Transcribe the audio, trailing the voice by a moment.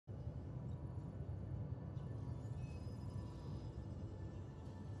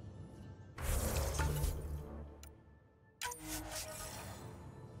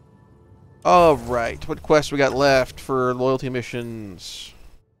Alright, what quests we got left for loyalty missions?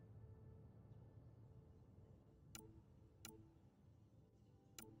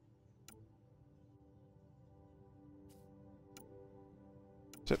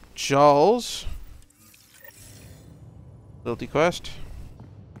 Except Jaws. Loyalty quest.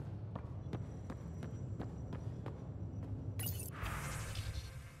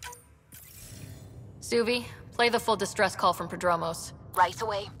 Suvi, play the full distress call from Prodromos. Right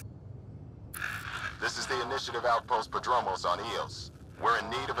away. This is the Initiative Outpost Prodromos on Eos. We're in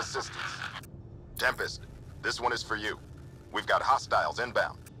need of assistance. Tempest, this one is for you. We've got hostiles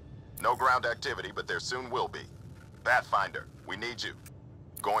inbound. No ground activity, but there soon will be. Pathfinder, we need you.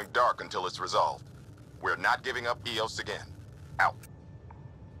 Going dark until it's resolved. We're not giving up Eos again. Out.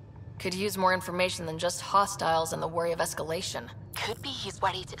 Could use more information than just hostiles and the worry of escalation. Could be he's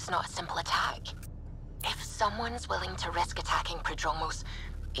worried it's not a simple attack. If someone's willing to risk attacking Prodromos,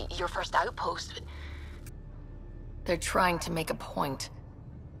 your first outpost... They're trying to make a point.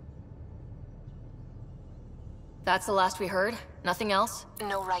 That's the last we heard? Nothing else?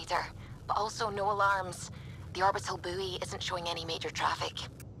 No rider, but also no alarms. The orbital buoy isn't showing any major traffic.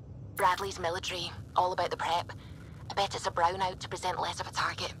 Bradley's military, all about the prep. I bet it's a brownout to present less of a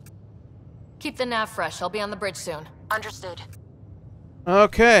target. Keep the nav fresh. I'll be on the bridge soon. Understood.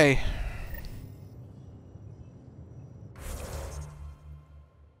 Okay.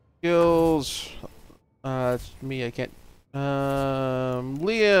 Skills. It's me, I can't.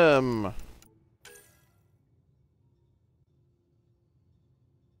 Liam.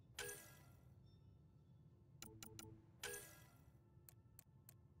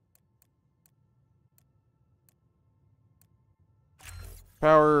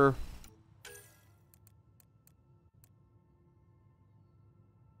 Power.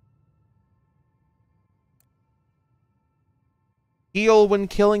 Heal when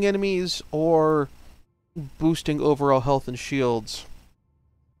killing enemies, or boosting overall health and shields.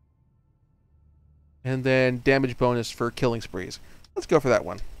 And then damage bonus for killing sprees. Let's go for that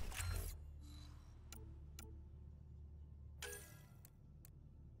one.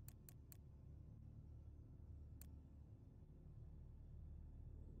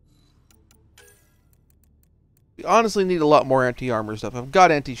 We honestly need a lot more anti-armor stuff. I've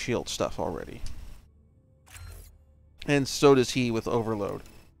got anti-shield stuff already. And so does he with overload.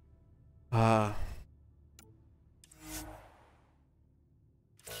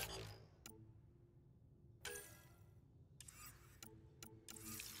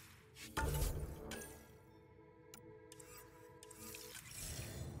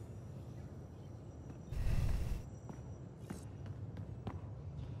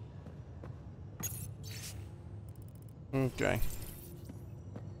 Okay.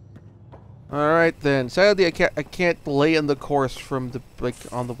 All right then. Sadly, I can't lay in the course from the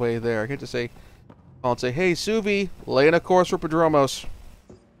on the way there. I can't just say, I'll say, hey Suvi, lay in a course for Prodromos.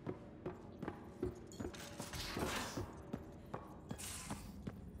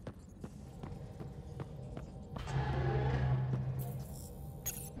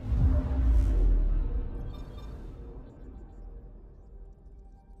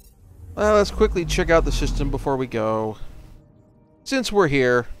 Well, let's quickly check out the system before we go. Since we're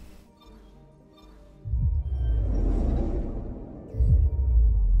here.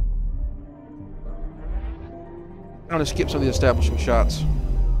 I'm gonna skip some of the establishing shots.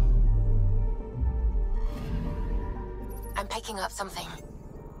 I'm picking up something.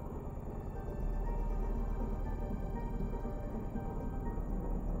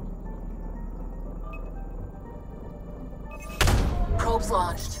 Probes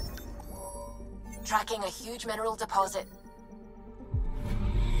launched. Tracking a huge mineral deposit.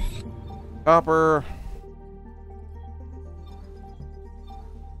 Copper.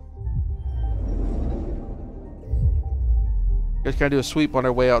 Just gotta do a sweep on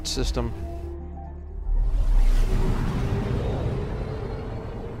our way out system.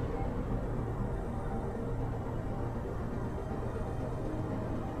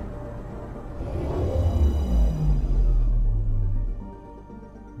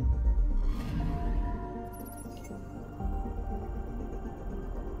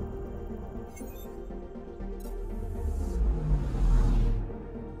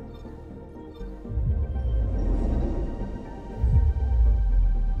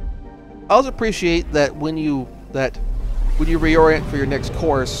 I also appreciate that when you reorient for your next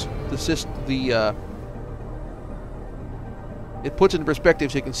course, it puts it in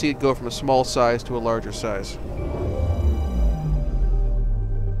perspective so you can see it go from a small size to a larger size.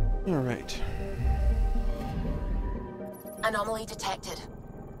 All right. Anomaly detected.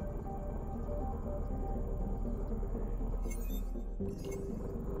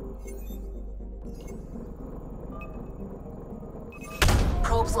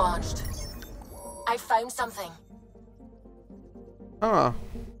 Probes launched. I found something. Huh.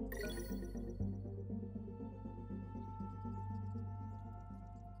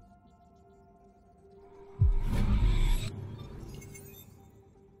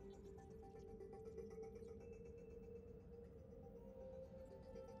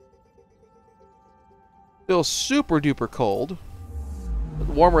 Still super duper cold, but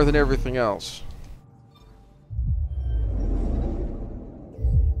warmer than everything else.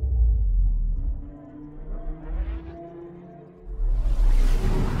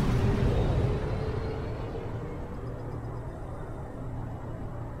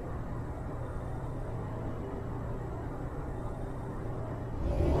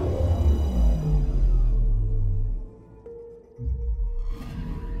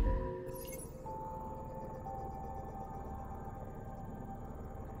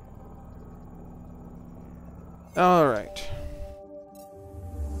 All right.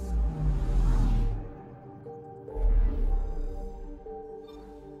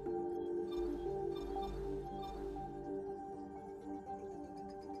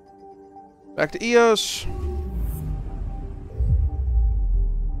 Back to EOS.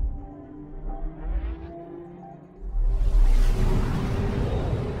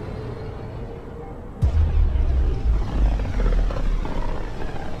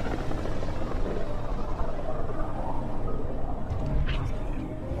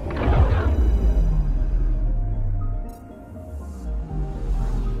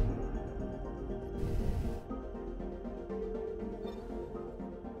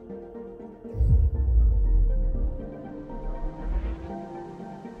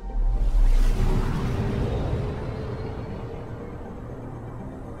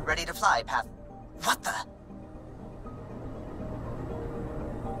 Ready to fly, Path. What the?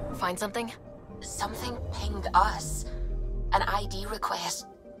 Find something? Something pinged us. An ID request.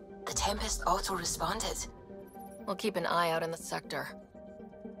 The Tempest auto-responded. We'll keep an eye out in the sector.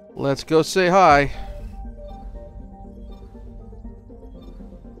 Let's go say hi.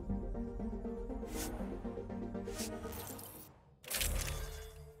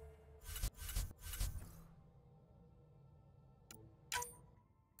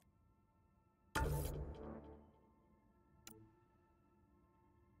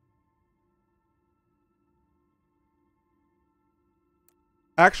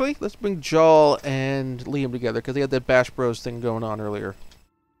 Actually, let's bring Jaal and Liam together, because they had that Bash Bros thing going on earlier.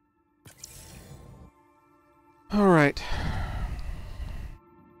 Alright.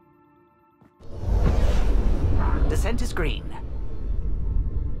 Descent is green.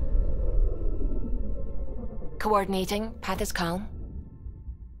 Coordinating. Path is calm.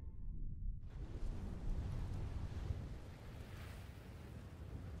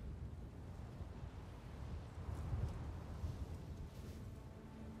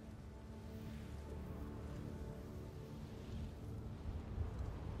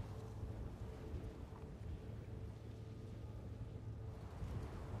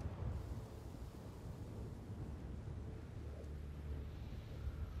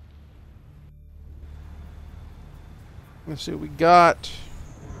 Let's see what we got.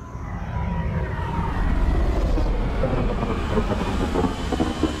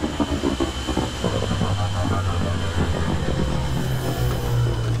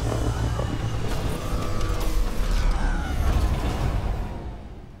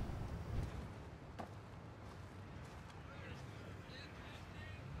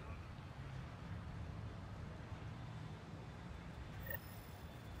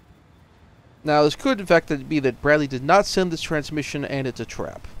 Now, this could in fact be that Bradley did not send this transmission and it's a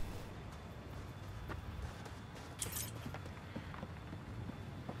trap.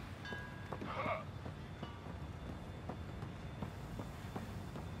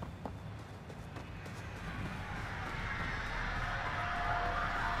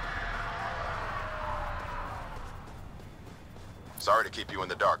 Sorry to keep you in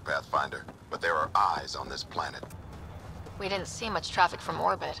the dark, Pathfinder, but there are eyes on this planet. We didn't see much traffic from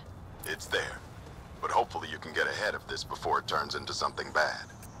orbit. It's there. But hopefully you can get ahead of this before it turns into something bad.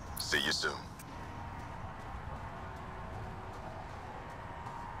 See you soon.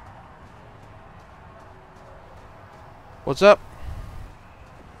 What's up?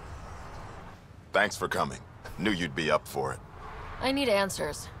 Thanks for coming. Knew you'd be up for it. I need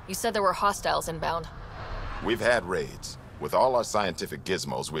answers. You said there were hostiles inbound. We've had raids. With all our scientific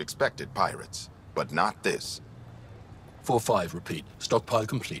gizmos, we expected pirates. But not this. 4-5, repeat. Stockpile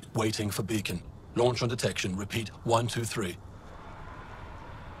complete. Waiting for beacon. Launch on detection. Repeat. 1, 2, 3.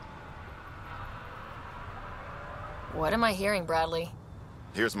 What am I hearing, Bradley?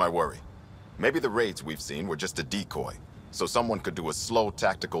 Here's my worry. Maybe the raids we've seen were just a decoy. so someone could do a slow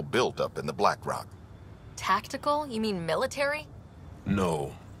tactical buildup in the Black Rock. Tactical? You mean military?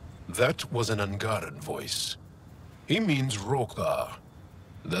 No, that was an Angaran voice. He means Roekaar.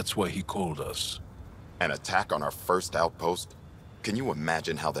 That's why he called us. An attack on our first outpost? Can you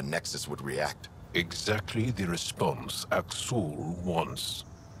imagine how the Nexus would react? Exactly the response Axul wants.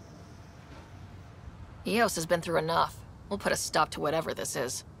 Eos has been through enough. We'll put a stop to whatever this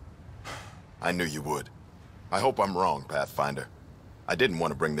is. I knew you would. I hope I'm wrong, Pathfinder. I didn't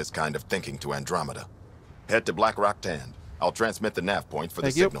want to bring this kind of thinking to Andromeda. Head to Black Rock Tand. I'll transmit the nav point for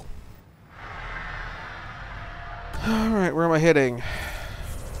the signal. Alright, where am I heading?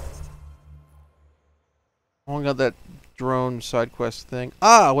 Oh, I got that drone side quest thing.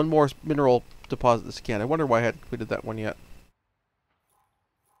 Ah, one more mineral deposit to scan. I wonder why I hadn't completed that one yet.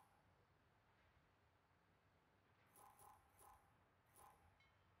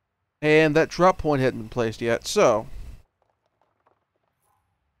 And that drop point hadn't been placed yet, so...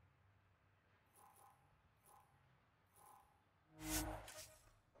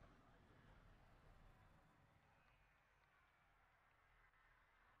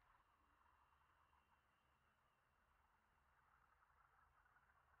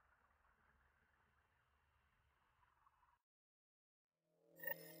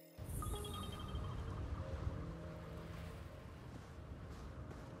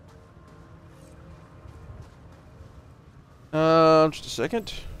 just a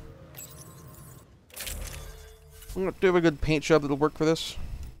second. I'm gonna do a good paint job that'll work for this.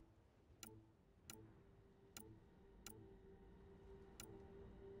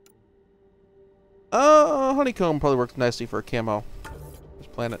 Honeycomb probably works nicely for a camo. This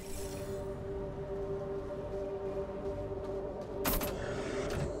planet.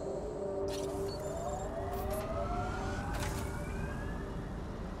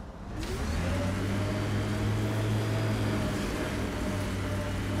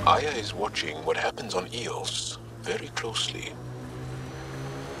 Aya is watching what happens on Eos very closely.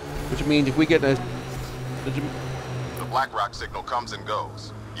 Which means if we get a... The Black Rock signal comes and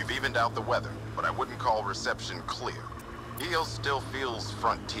goes. You've evened out the weather, but I wouldn't call reception clear. Eos still feels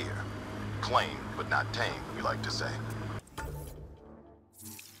frontier. Claimed, but not tamed, we like to say.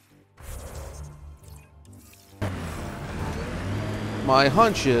 My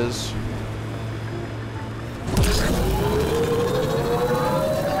hunch is...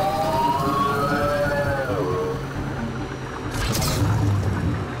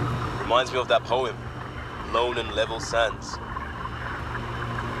 Reminds me of that poem, Lone and Level Sands.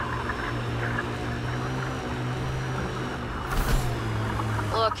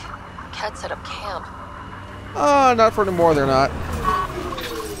 Look, Cat set up camp. not for anymore, they're not.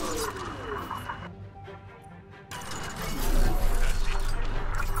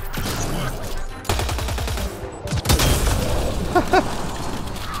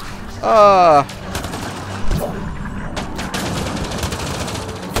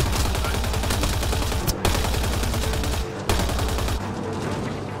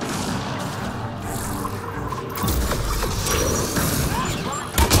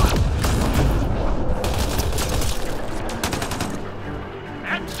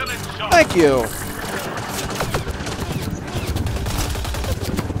 Thank you.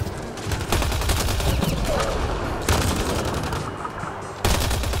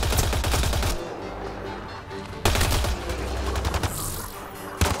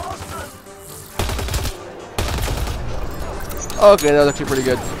 Okay, that was actually pretty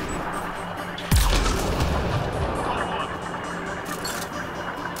good.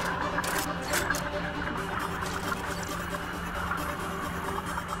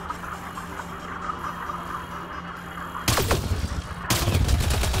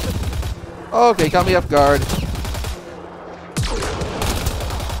 Okay, caught me off guard.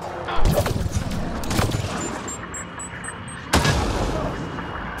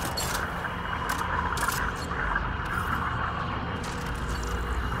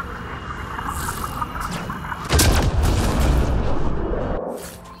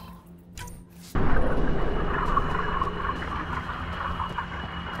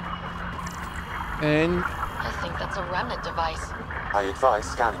 And I think that's a remnant device. I advise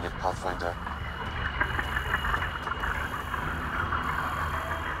scanning it, Pathfinder.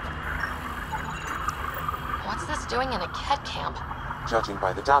 What's this doing in a Ket camp? Judging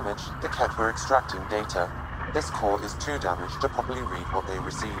by the damage, the Ket were extracting data. This core is too damaged to properly read what they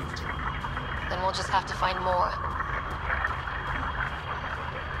received. Then we'll just have to find more.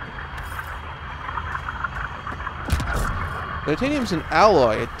 titanium's an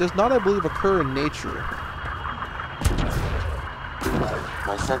alloy. It does not, I believe, occur in nature.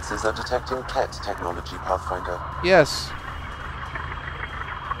 My senses are detecting Ket technology, Pathfinder. Yes.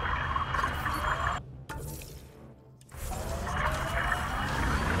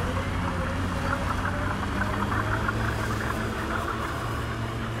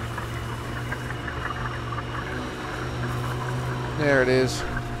 There it is.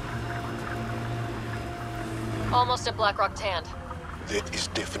 Almost at Blackrock Tand. That is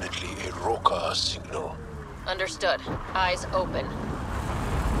definitely a Roekaar signal. Understood. Eyes open.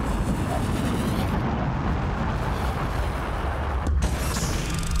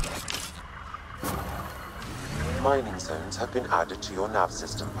 Mining zones have been added to your nav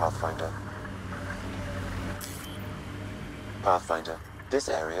system, Pathfinder. Pathfinder, this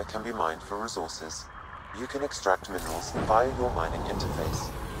area can be mined for resources. You can extract minerals via your mining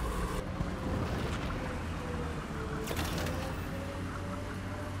interface.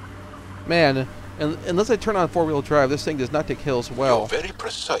 Man, unless I turn on four-wheel drive, this thing does not take hills well. You're very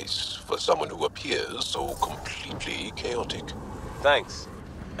precise for someone who appears so completely chaotic. Thanks,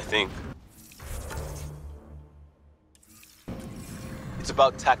 I think. It's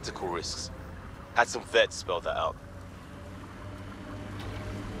about tactical risks. Had some vets spell that out.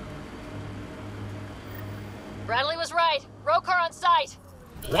 Bradley was right. Roekaar on site.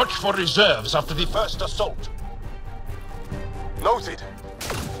 Watch for reserves after the first assault. Noted.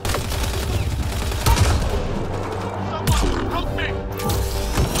 Help me!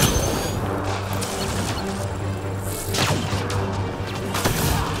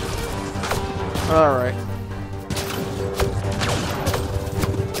 All right.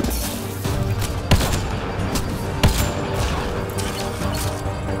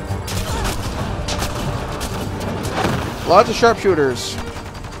 Lots of sharpshooters.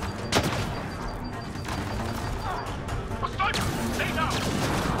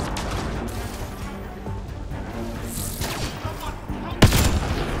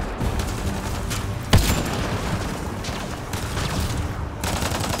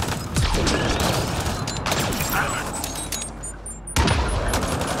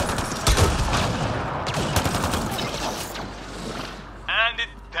 And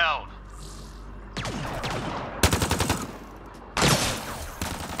it's down.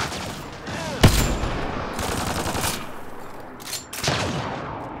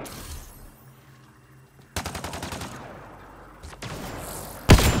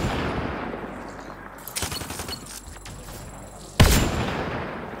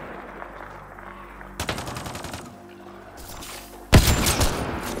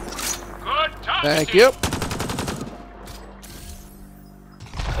 Thank you.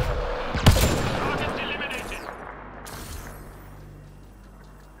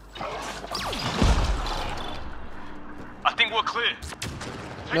 I think we're clear.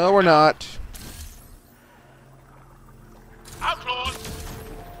 No, we're not. Outlaws!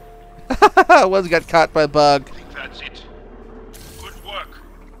 One's got caught by a bug. I think that's it. Good work.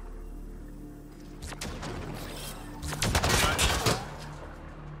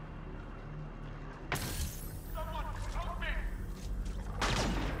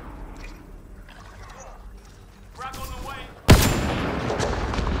 Grab on the way.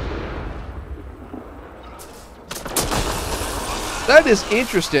 That is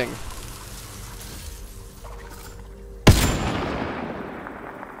interesting.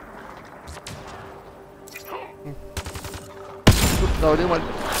 No, I didn't want.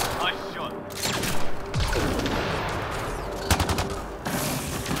 Nice shot.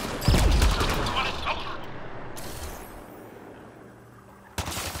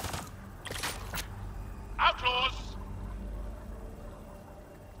 Outlaws!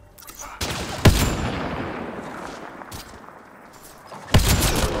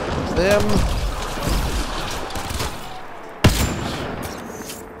 Them.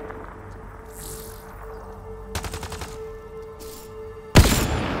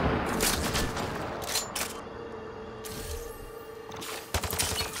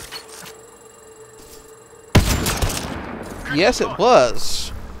 Yes, it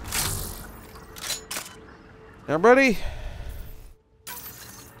was. Everybody?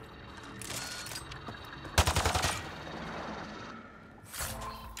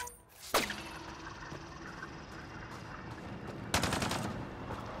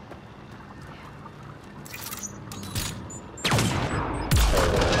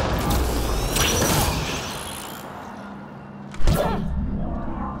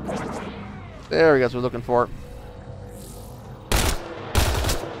 There we go, that's what we're looking for.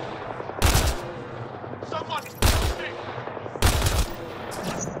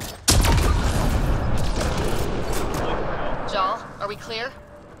 Jal, are we clear?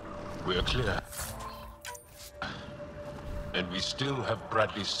 We're clear. And we still have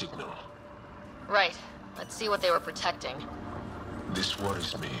Bradley's signal. Right. Let's see what they were protecting. This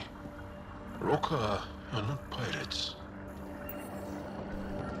worries me. Roekaar are not pirates.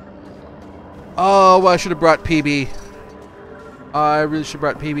 Oh, I should have brought PB. I really should have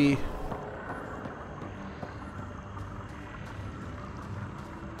brought PB.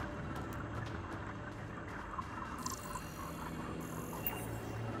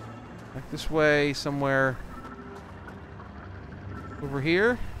 Like this way, somewhere over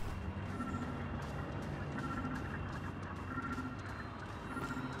here.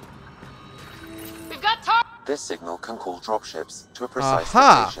 We've got tar. This signal can call dropships to a precise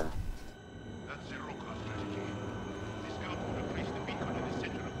Aha! location. That's the Roekaar strategy. The scout will replace the beacon in the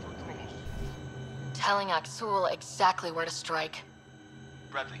center of Prothromos. Telling Axul exactly where to strike.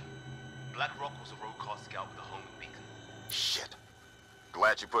 Bradley, Black Rock was a Roekaar scout with a homing beacon. Shit.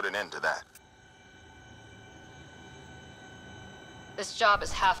 Glad you put an end to that. This job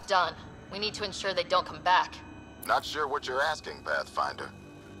is half done. We need to ensure they don't come back. Not sure what you're asking, Pathfinder.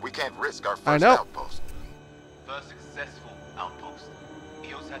 We can't risk our I first know. outpost. First successful outpost.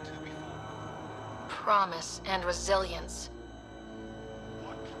 EOS had two before. Promise and resilience.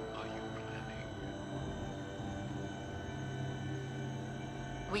 What are you planning?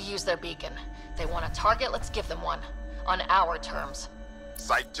 We use their beacon. They want a target, let's give them one. On our terms.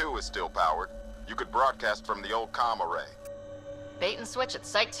 Site 2 is still powered. You could broadcast from the old comm array. Bait and switch at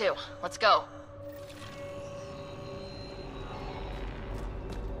Site 2. Let's go.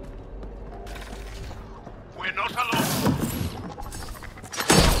 We're not alone.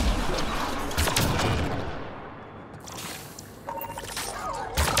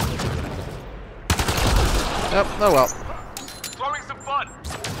 Yep, oh well. Throwing some fun.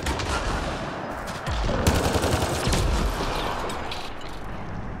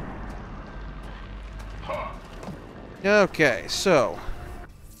 Okay, so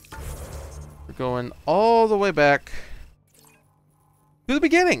we're going all the way back to the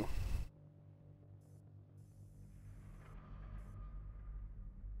beginning.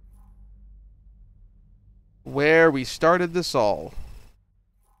 Where we started this all.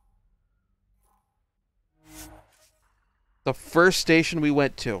 The first station we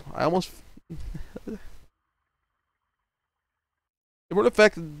went to. I almost... It would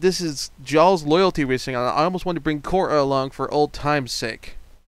affect that this is Jaw's loyalty racing. I almost wanted to bring Cora along for old time's sake.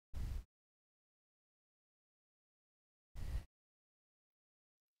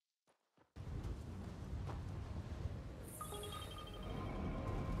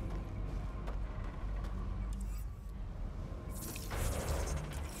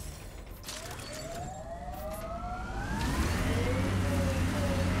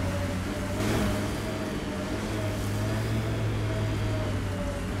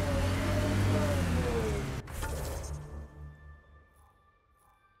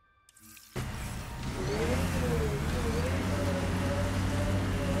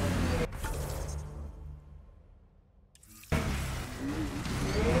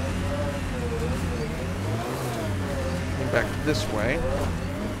 Back this way.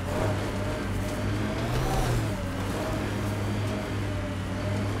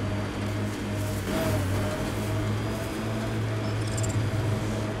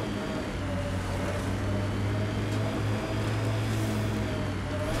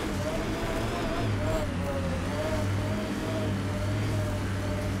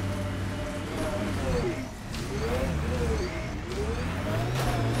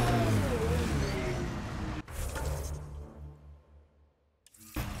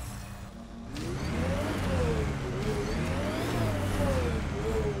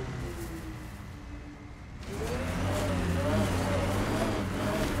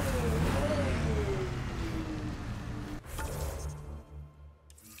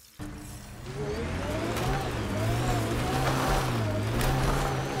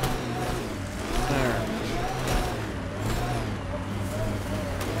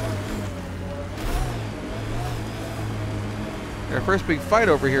 Our first big fight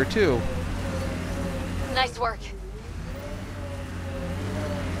over here, too. Nice work.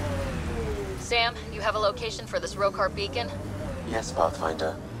 Sam, you have a location for this Roekaar beacon? Yes,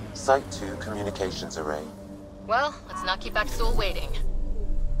 Pathfinder. Site 2 communications array. Well, let's not keep Axul waiting.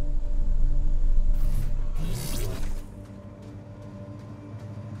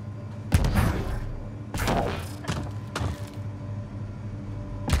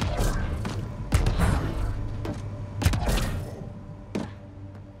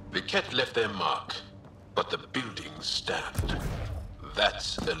 The Ket left their mark, but the buildings stand.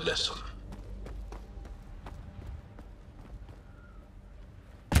 That's a lesson.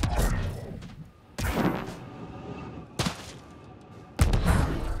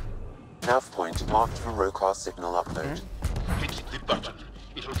 Nav point marked for Roekaar signal upload. Hit the button.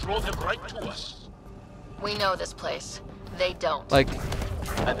 It'll draw them right to us. We know this place. They don't. Like,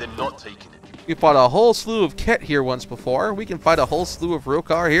 And they're not taking it. we fought a whole slew of Ket here once before. We can fight a whole slew of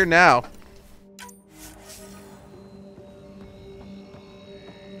Roekaar here now.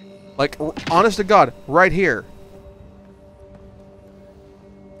 Like, honest to God, right here.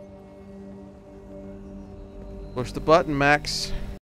 Push the button, Max.